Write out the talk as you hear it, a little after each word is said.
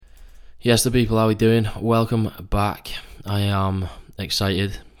Yes, the people, how we doing? Welcome back. I am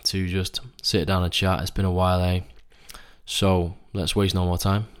excited to just sit down and chat. It's been a while, eh? So let's waste no more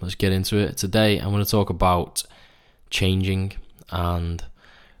time. Let's get into it. Today I'm going to talk about changing and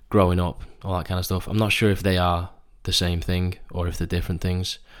growing up, all that kind of stuff. I'm not sure if they are the same thing or if they're different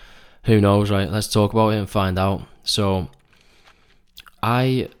things. Who knows, right? Let's talk about it and find out. So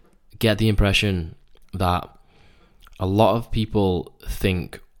I get the impression that a lot of people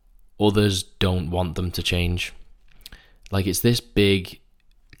think others don't want them to change. Like, it's this big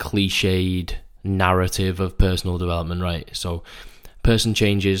cliched narrative of personal development, right? So person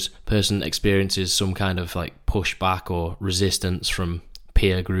changes, person experiences some kind of like pushback or resistance from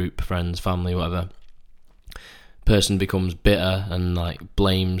peer group, friends, family, whatever. Person becomes bitter and like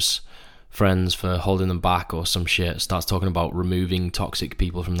blames friends for holding them back or some shit, starts talking about removing toxic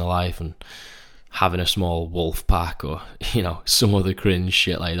people from their life and having a small wolf pack or, some other cringe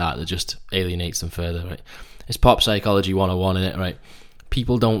shit like that just alienates them further, right? It's pop psychology 101, isn't it, right?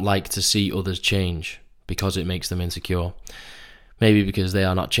 People don't like to see others change because it makes them insecure. Maybe because they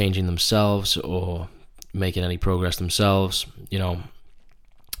are not changing themselves or making any progress themselves,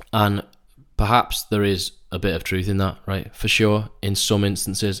 And perhaps there is a bit of truth in that, right? For sure, in some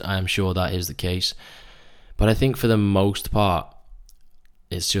instances, I am sure that is the case. But I think for the most part,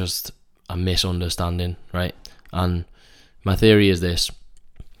 it's just a misunderstanding, right? And my theory is this: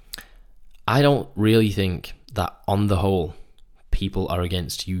 I don't really think that on the whole people are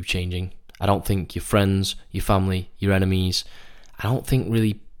against you changing. I don't think your friends, your family, your enemies, I don't think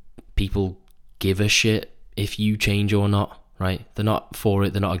really people give a shit if you change or not, right? They're not for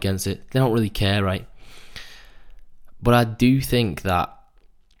it, they're not against it, they don't really care, right? But I do think that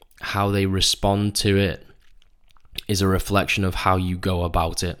how they respond to it is a reflection of how you go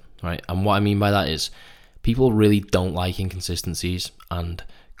about it, right? And what I mean by that is people really don't like inconsistencies and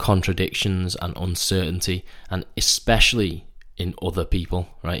contradictions and uncertainty, and especially in other people,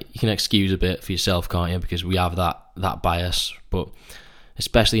 right? You can excuse a bit for yourself, can't you? Because we have that bias, but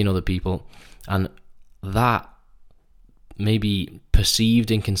especially in other people. And that maybe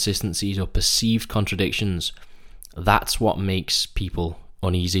perceived inconsistencies or perceived contradictions, that's what makes people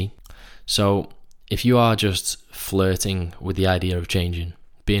uneasy. So if you are just flirting with the idea of changing,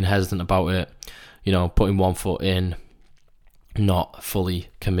 being hesitant about it, putting one foot in, not fully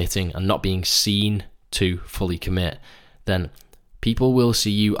committing and not being seen to fully commit, then people will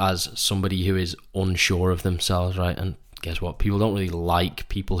see you as somebody who is unsure of themselves, right? And guess what? People don't really like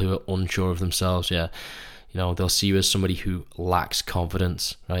people who are unsure of themselves, yeah. They'll see you as somebody who lacks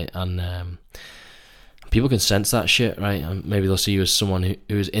confidence, right? And people can sense that shit, right? And maybe they'll see you as someone who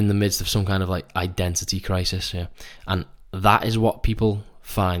is in the midst of some kind of like identity crisis, yeah. And that is what people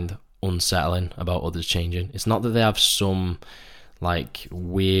find unsettling about others changing. It's not that they have some like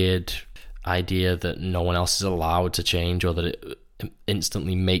weird idea that no one else is allowed to change, or that it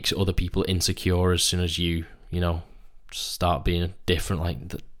instantly makes other people insecure as soon as you start being different. Like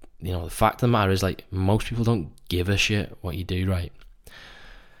the fact of the matter is, like, most people don't give a shit what you do, right?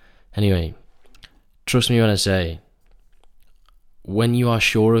 Anyway, trust me when I say, when you are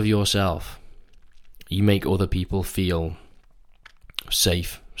sure of yourself, you make other people feel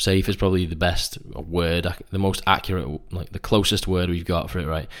safe. Safe is probably the best word, the most accurate, like the closest word we've got for it,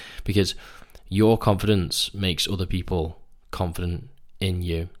 right? Because your confidence makes other people confident in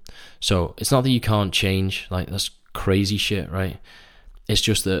you. So it's not that you can't change, like that's crazy shit, right? It's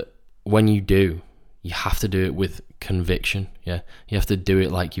just that when you do, you have to do it with conviction, yeah? You have to do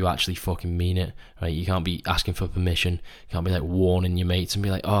it like you actually fucking mean it, right? You can't be asking for permission. You can't be like warning your mates and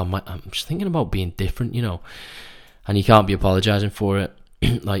be like, oh, I'm just thinking about being different, And you can't be apologizing for it.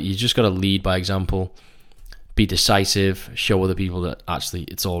 Like, you just got to lead by example, be decisive, show other people that actually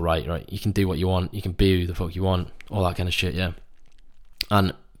it's all right? You can do what you want, you can be who the fuck you want, all that kind of shit, yeah?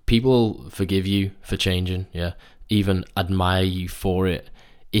 And people forgive you for changing, yeah? Even admire you for it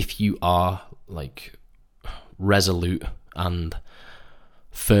if you are like resolute and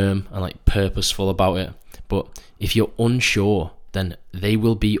firm and like purposeful about it. But if you're unsure, then they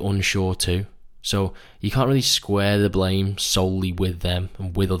will be unsure too. So you can't really square the blame solely with them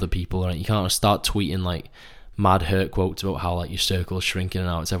and with other people, right? You can't start tweeting like mad hurt quotes about how like your circle's shrinking and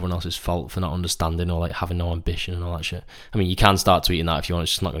how it's everyone else's fault for not understanding or like having no ambition and all that shit. I mean, you can start tweeting that if you want,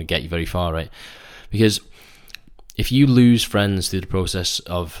 it's just not going to get you very far, right? Because if you lose friends through the process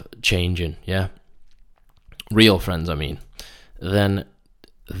of changing, yeah, real friends, I mean, then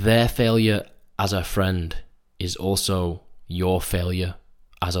their failure as a friend is also your failure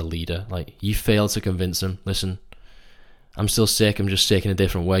as a leader. Like, you fail to convince them, listen, I'm still sick. I'm just sick in a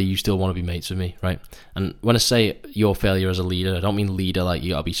different way. You still want to be mates with me, right? And when I say your failure as a leader, I don't mean leader like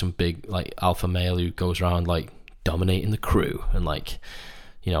you gotta be some big like alpha male who goes around like dominating the crew and like,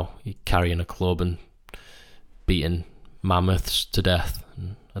 you know, carrying a club and beating mammoths to death.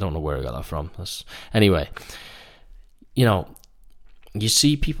 I don't know where I got that from. Anyway, you know, you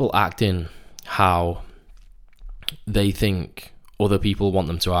see people acting how they think other people want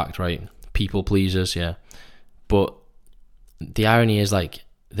them to act, right? People pleasers, yeah. But the irony is, like,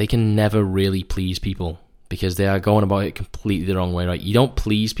 they can never really please people because they are going about it completely the wrong way, right? You don't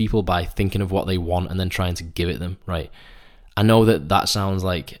please people by thinking of what they want and then trying to give it them, right? I know that sounds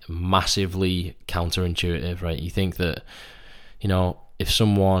like massively counterintuitive, right? You think that, you know, if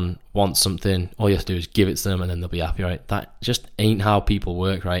someone wants something, all you have to do is give it to them and then they'll be happy, right? That just ain't how people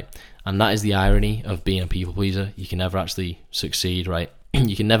work, right? And that is the irony of being a people pleaser. You can never actually succeed, right?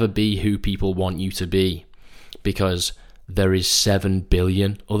 You can never be who people want you to be because there is 7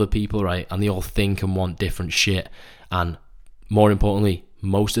 billion other people, right? And they all think and want different shit. And more importantly,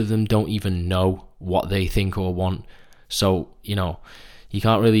 most of them don't even know what they think or want. So, you know, you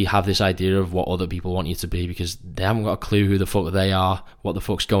can't really have this idea of what other people want you to be because they haven't got a clue who the fuck they are, what the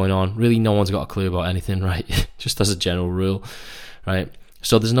fuck's going on. Really, no one's got a clue about anything, right? Just as a general rule, right?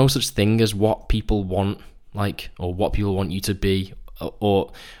 So there's no such thing as what people want, like, or what people want you to be,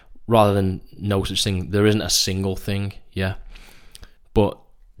 or rather than no such thing, there isn't a single thing, yeah? But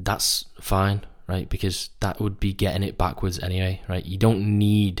that's fine, right? Because that would be getting it backwards anyway, right? You don't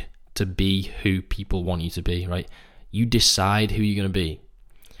need to be who people want you to be, right? You decide who you're going to be,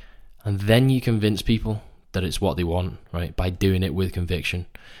 and then you convince people that it's what they want, right? By doing it with conviction.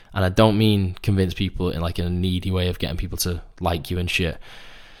 And I don't mean convince people in like a needy way of getting people to like you and shit.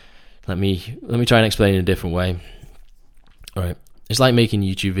 Let me try and explain it in a different way. All right. It's like making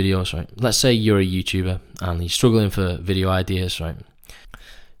YouTube videos, right? Let's say you're a YouTuber and you're struggling for video ideas, right?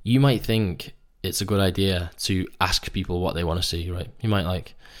 You might think it's a good idea to ask people what they want to see, right? You might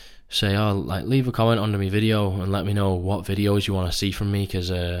like say, oh, like leave a comment under my video and let me know what videos you want to see from me because,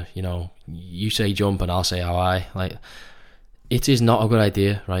 you know, you say jump and I'll say how I. Like, it is not a good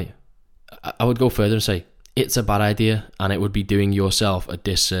idea, right? I would go further and say it's a bad idea and it would be doing yourself a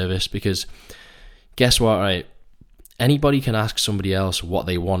disservice because guess what, right? Anybody can ask somebody else what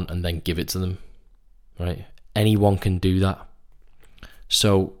they want and then give it to them, right? Anyone can do that.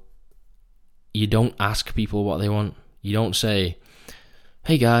 So you don't ask people what they want. You don't say,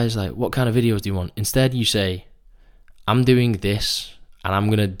 hey guys, like what kind of videos do you want? Instead you say, I'm doing this and I'm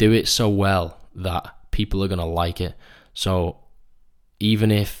going to do it so well that people are going to like it. So even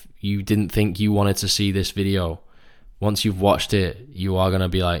if you didn't think you wanted to see this video, once you've watched it, you are going to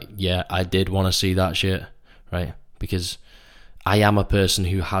be like, yeah, I did want to see that shit, right? Because I am a person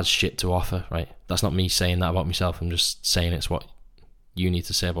who has shit to offer, right? That's not me saying that about myself. I'm just saying it's what you need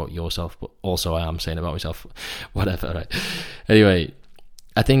to say about yourself, but also I am saying about myself, whatever, right? Anyway,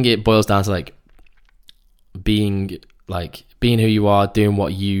 I think it boils down to like being who you are, doing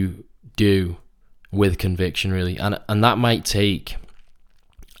what you do with conviction, really. And that might take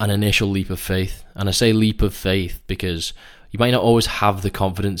an initial leap of faith. And I say leap of faith because you might not always have the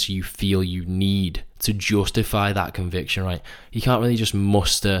confidence you feel you need to justify that conviction, right? You can't really just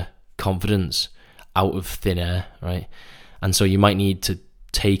muster confidence out of thin air, right? And so you might need to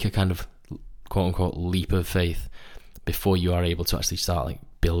take a kind of quote unquote leap of faith before you are able to actually start like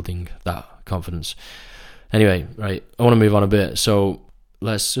building that confidence. Anyway, right, I want to move on a bit. So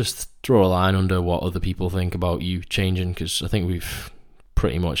let's just draw a line under what other people think about you changing, because I think we've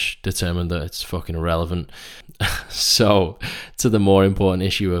pretty much determined that it's fucking irrelevant. So to the more important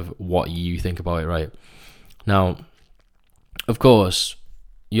issue of what you think about it, right? Now, of course,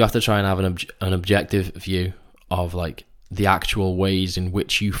 you have to try and have an objective view of like the actual ways in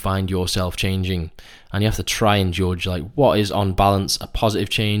which you find yourself changing, and you have to try and judge like what is on balance a positive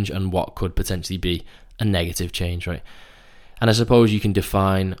change and what could potentially be a negative change, right? And I suppose you can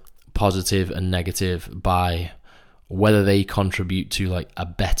define positive and negative by whether they contribute to like a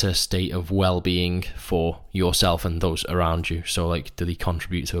better state of well-being for yourself and those around you. So like, do they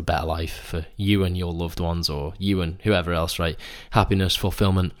contribute to a better life for you and your loved ones, or you and whoever else, right? Happiness,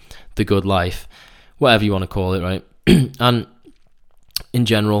 fulfillment, the good life, whatever you want to call it, right? And in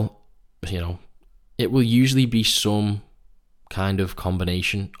general, you know, it will usually be some kind of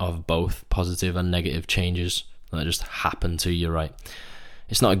combination of both positive and negative changes that just happen to you, right?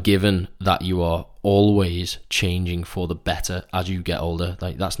 It's not a given that you are always changing for the better as you get older.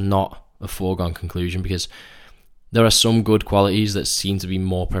 Like, that's not a foregone conclusion, because there are some good qualities that seem to be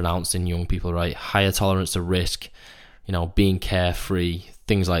more pronounced in young people, right? Higher tolerance to risk, being carefree,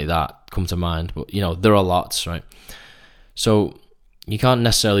 things like that come to mind. But, there are lots, right? So you can't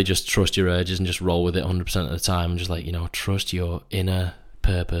necessarily just trust your urges and just roll with it 100% of the time and just like, trust your inner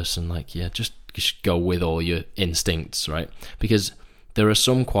purpose and like, just go with all your instincts, right? Because there are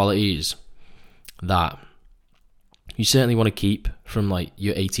some qualities that you certainly want to keep from like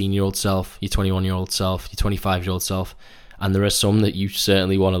your 18-year-old self, your 21-year-old self, your 25-year-old self, and there are some that you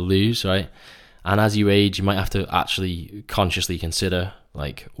certainly want to lose, right? And as you age, you might have to actually consciously consider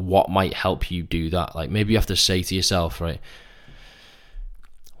like what might help you do that. Like maybe you have to say to yourself, right,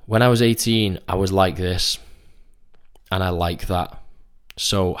 when I was 18, I was like this and I like that.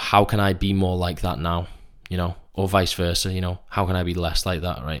 So how can I be more like that now? Or vice versa, how can I be less like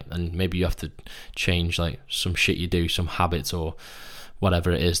that, right? And maybe you have to change like some shit you do, some habits or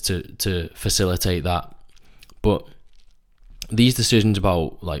whatever it is to facilitate that. But these decisions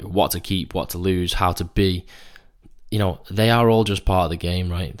about like what to keep, what to lose, how to be, they are all just part of the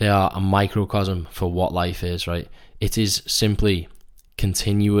game, right? They are a microcosm for what life is, right? It is simply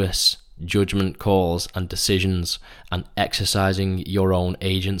continuous judgment calls and decisions and exercising your own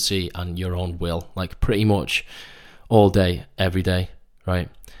agency and your own will, like pretty much all day, every day, right?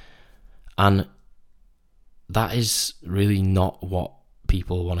 And that is really not what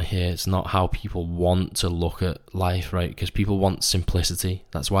people want to hear. It's not how people want to look at life, right? Because people want simplicity.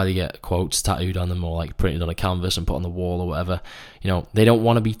 That's why they get quotes tattooed on them or like printed on a canvas and put on the wall or whatever. They don't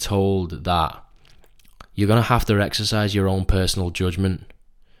want to be told that you're going to have to exercise your own personal judgment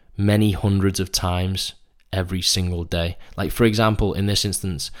many hundreds of times every single day. Like for example, in this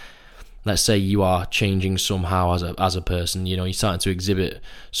instance, let's say you are changing somehow as a person, you're starting to exhibit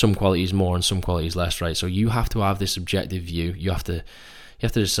some qualities more and some qualities less, right? So you have to have this objective view. You have to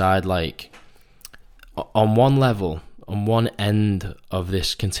decide, like, on one level, on one end of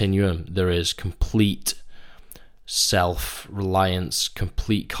this continuum, there is complete self-reliance,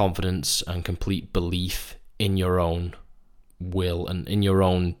 complete confidence, and complete belief in your own will and in your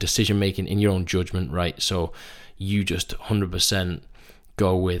own decision making, in your own judgment, right? So you just 100%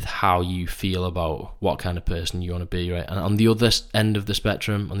 go with how you feel about what kind of person you want to be, right? And on the other end of the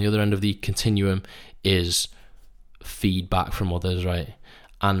spectrum, on the other end of the continuum, is feedback from others, right?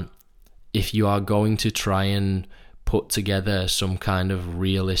 And if you are going to try and put together some kind of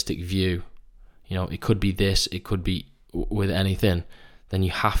realistic view, it could be this, it could be with anything, then you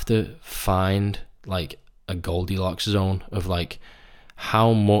have to find like a Goldilocks zone of like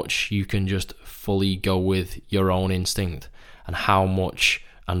how much you can just fully go with your own instinct and how much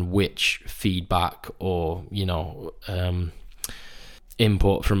and which feedback or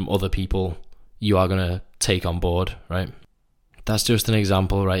input from other people you are going to take on board, right? That's just an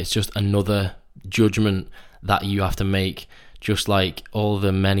example, right? It's just another judgment that you have to make, just like all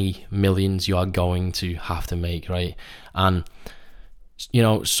the many millions you are going to have to make, right? And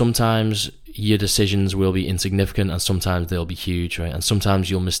sometimes your decisions will be insignificant and sometimes they'll be huge, right? And sometimes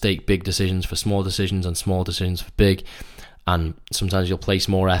you'll mistake big decisions for small decisions and small decisions for big. And sometimes you'll place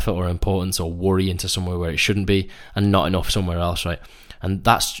more effort or importance or worry into somewhere where it shouldn't be and not enough somewhere else, right? And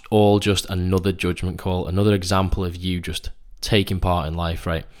that's all just another judgment call, another example of you just taking part in life,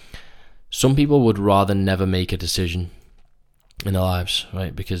 right? Some people would rather never make a decision in their lives,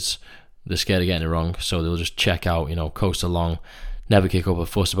 right? Because they're scared of getting it wrong. So they'll just check out, coast along, never kick up a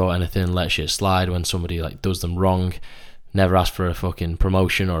fuss about anything, let shit slide when somebody like does them wrong, never ask for a fucking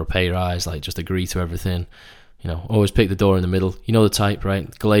promotion or a pay rise, like just agree to everything. Always pick the door in the middle. You know the type, right?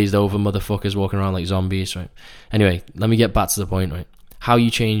 Glazed over motherfuckers walking around like zombies, right? Anyway, let me get back to the point, right? How you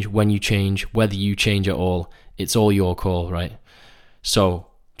change, when you change, whether you change at all, it's all your call, right? So,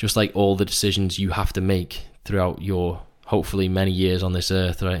 just like all the decisions you have to make throughout your, hopefully, many years on this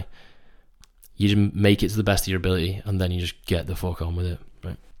earth, right? You just make it to the best of your ability, and then you just get the fuck on with it,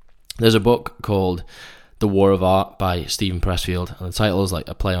 right? There's a book called The War of Art by Stephen Pressfield, and the title is like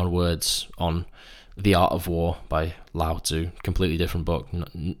a play on words on The Art of War by Lao Tzu. Completely different book,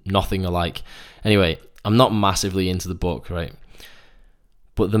 nothing alike. Anyway, I'm not massively into the book, right?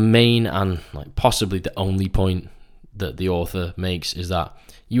 But the main and like possibly the only point that the author makes is that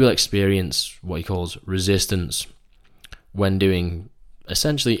you will experience what he calls resistance when doing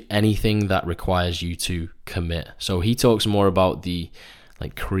essentially anything that requires you to commit. So he talks more about the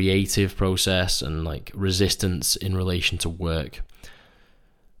like creative process and like resistance in relation to work.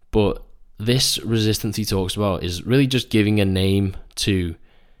 But this resistance he talks about is really just giving a name to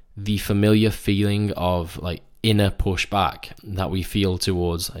the familiar feeling of like inner pushback that we feel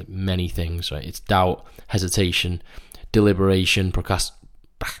towards like many things, right? It's doubt, hesitation, deliberation,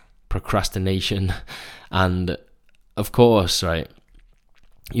 procrastination, and of course, right,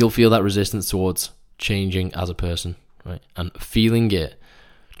 you'll feel that resistance towards changing as a person, right? And feeling it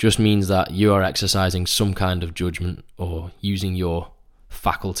just means that you are exercising some kind of judgment or using your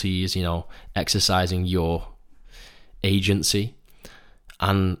faculties, exercising your agency.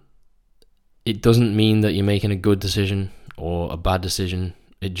 And it doesn't mean that you're making a good decision or a bad decision.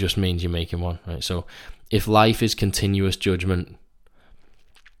 It just means you're making one, right? So if life is continuous judgment,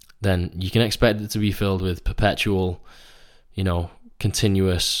 then you can expect it to be filled with perpetual,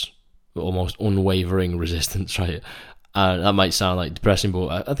 continuous, almost unwavering resistance, right? That might sound like depressing,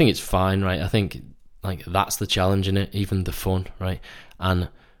 but I think it's fine, right? I think that's the challenge in it, even the fun, right? And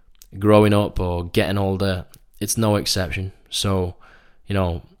growing up or getting older, it's no exception. So,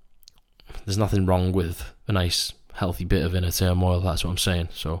 there's nothing wrong with a nice, healthy bit of inner turmoil. That's what I'm saying.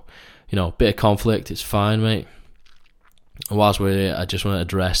 So, bit of conflict, it's fine, mate. And whilst we're here, I just want to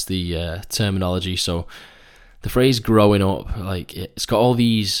address the terminology. So, the phrase growing up, it's got all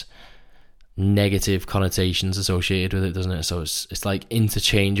these negative connotations associated with it, doesn't it? So it's like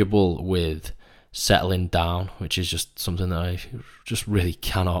interchangeable with settling down, which is just something that I just really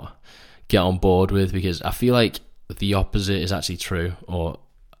cannot get on board with, because I feel like the opposite is actually true, or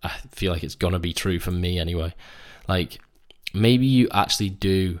I feel like it's gonna be true for me anyway. Like, maybe you actually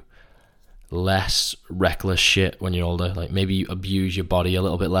do less reckless shit when you're older. Like, maybe you abuse your body a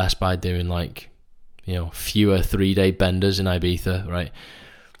little bit less by doing fewer 3-day benders in Ibiza, right?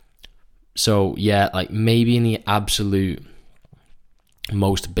 So yeah, maybe in the absolute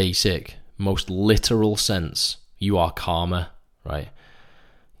most basic, most literal sense, you are calmer, right?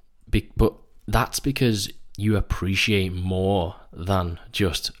 But that's because you appreciate more than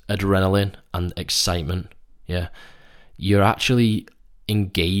just adrenaline and excitement. Yeah, you're actually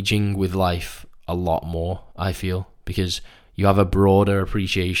engaging with life a lot more, I feel, because you have a broader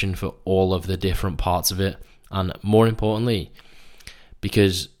appreciation for all of the different parts of it, and more importantly,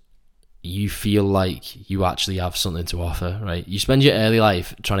 because you feel like you actually have something to offer, right? You spend your early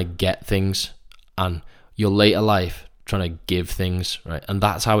life trying to get things, and your later life trying to give things, right? And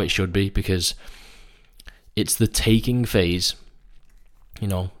that's how it should be, because it's the taking phase,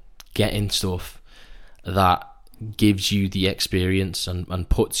 getting stuff, that gives you the experience and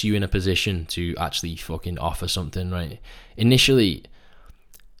puts you in a position to actually fucking offer something, right? Initially,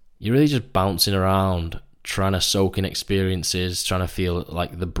 you're really just bouncing around, trying to soak in experiences, trying to feel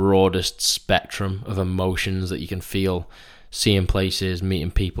like the broadest spectrum of emotions that you can feel, seeing places,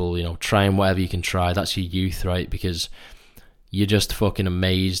 meeting people, trying whatever you can try. That's your youth, right? Because you're just fucking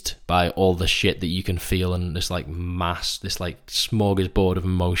amazed by all the shit that you can feel, and this mass, this smorgasbord of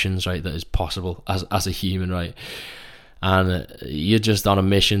emotions, right, that is possible as a human, right? And you're just on a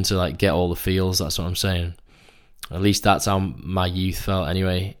mission to get all the feels. That's what I'm saying. At least that's how my youth felt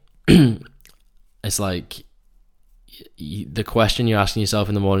anyway. It's the question you're asking yourself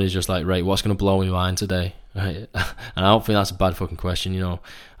in the morning is just right, what's going to blow my mind today, right? And I don't think that's a bad fucking question,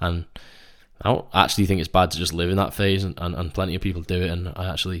 and I don't actually think it's bad to just live in that phase, and plenty of people do it, and I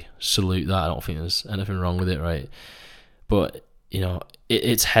actually salute that. I don't think there's anything wrong with it, right? But,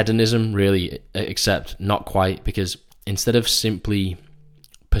 it's hedonism, really, except not quite, because instead of simply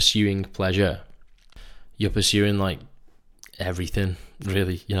pursuing pleasure, you're pursuing, everything,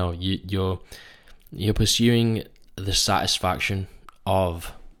 really. You're pursuing the satisfaction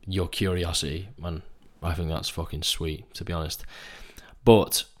of your curiosity, and I think that's fucking sweet, to be honest.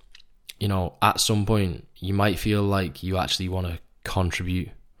 But at some point, you might feel like you actually want to contribute,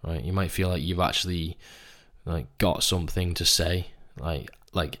 right? You might feel like you've actually got something to say.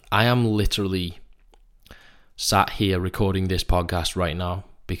 Like I am literally sat here recording this podcast right now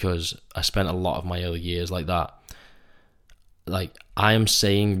because I spent a lot of my early years like that. I am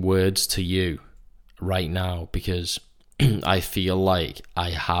saying words to you right now because I feel like I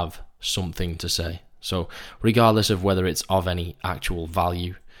have something to say. So regardless of whether it's of any actual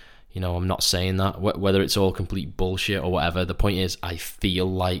value, I'm not saying that, whether it's all complete bullshit or whatever, the point is I feel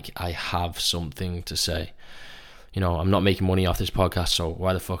like I have something to say. I'm not making money off this podcast, so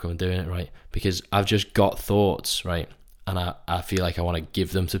why the fuck am I doing it, right? Because I've just got thoughts, right? And I feel like I want to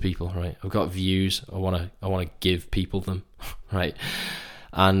give them to people, right? I've got views, I want to give people them, right?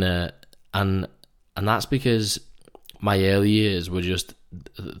 And that's because my early years were just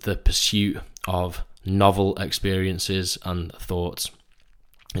the pursuit of novel experiences and thoughts.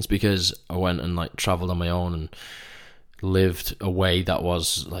 It's because I went and traveled on my own and lived a way that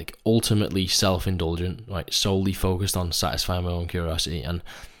was ultimately self-indulgent, solely focused on satisfying my own curiosity. And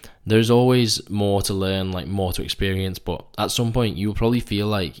there's always more to learn, more to experience, but at some point you'll probably feel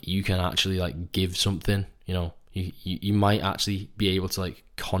like you can actually give something. You might actually be able to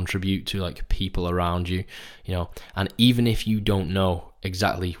contribute to people around you, and even if you don't know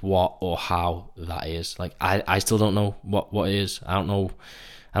exactly what or how that is, I still don't know what it is. I don't know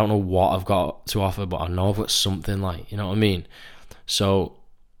I don't know what I've got to offer, but I know I've got something, like, you know what I mean? So,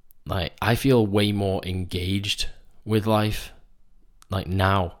 like, I feel way more engaged with life, like,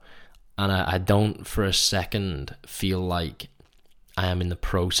 now. And I don't for a second feel like I am in the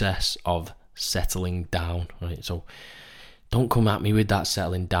process of settling down, right? So don't come at me with that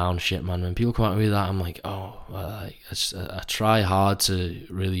settling down shit, man. When people come at me with that, I'm like, I try hard to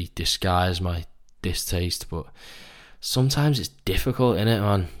really disguise my distaste, but sometimes it's difficult, innit,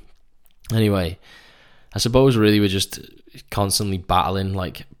 man? Anyway, I suppose really we're just constantly battling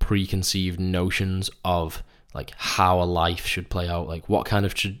like preconceived notions of like how a life should play out, like what kind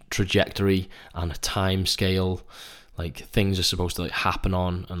of trajectory and a time scale like things are supposed to like happen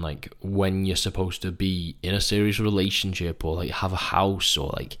on, and like when you're supposed to be in a serious relationship, or like have a house,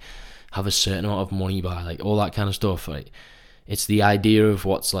 or like have a certain amount of money by, like all that kind of stuff. Like, it's the idea of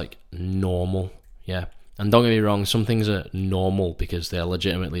what's like normal, yeah. And don't get me wrong, some things are normal because they're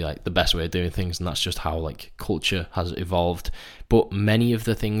legitimately like the best way of doing things, and that's just how like culture has evolved. But many of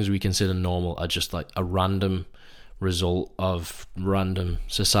the things we consider normal are just like a random result of random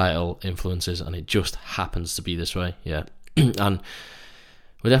societal influences, and it just happens to be this way, yeah. And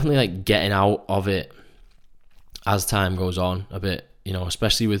we're definitely like getting out of it as time goes on a bit, you know,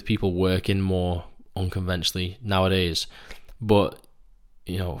 especially with people working more unconventionally nowadays. But,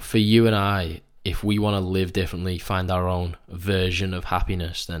 you know, for you and I, if we want to live differently, find our own version of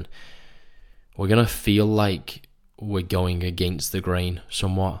happiness, then we're going to feel like we're going against the grain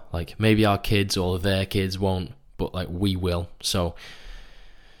somewhat. Like, maybe our kids or their kids won't, but like we will. So,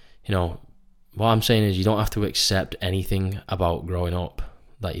 you know, what I'm saying is you don't have to accept anything about growing up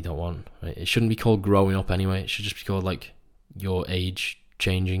that you don't want, right? It shouldn't be called growing up anyway. It should just be called like your age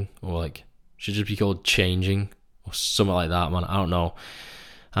changing, or like it should just be called changing or something like that, man. I don't know.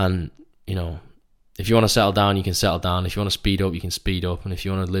 And, you know, if you want to settle down, you can settle down. If you want to speed up, you can speed up. And if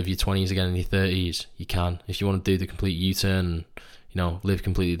you want to live your 20s again in your 30s, you can. If you want to do the complete U-turn and, you know, live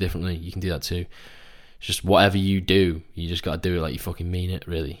completely differently, you can do that too. It's just whatever you do, you just got to do it like you fucking mean it,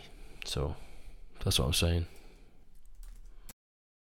 really. So that's what I'm saying.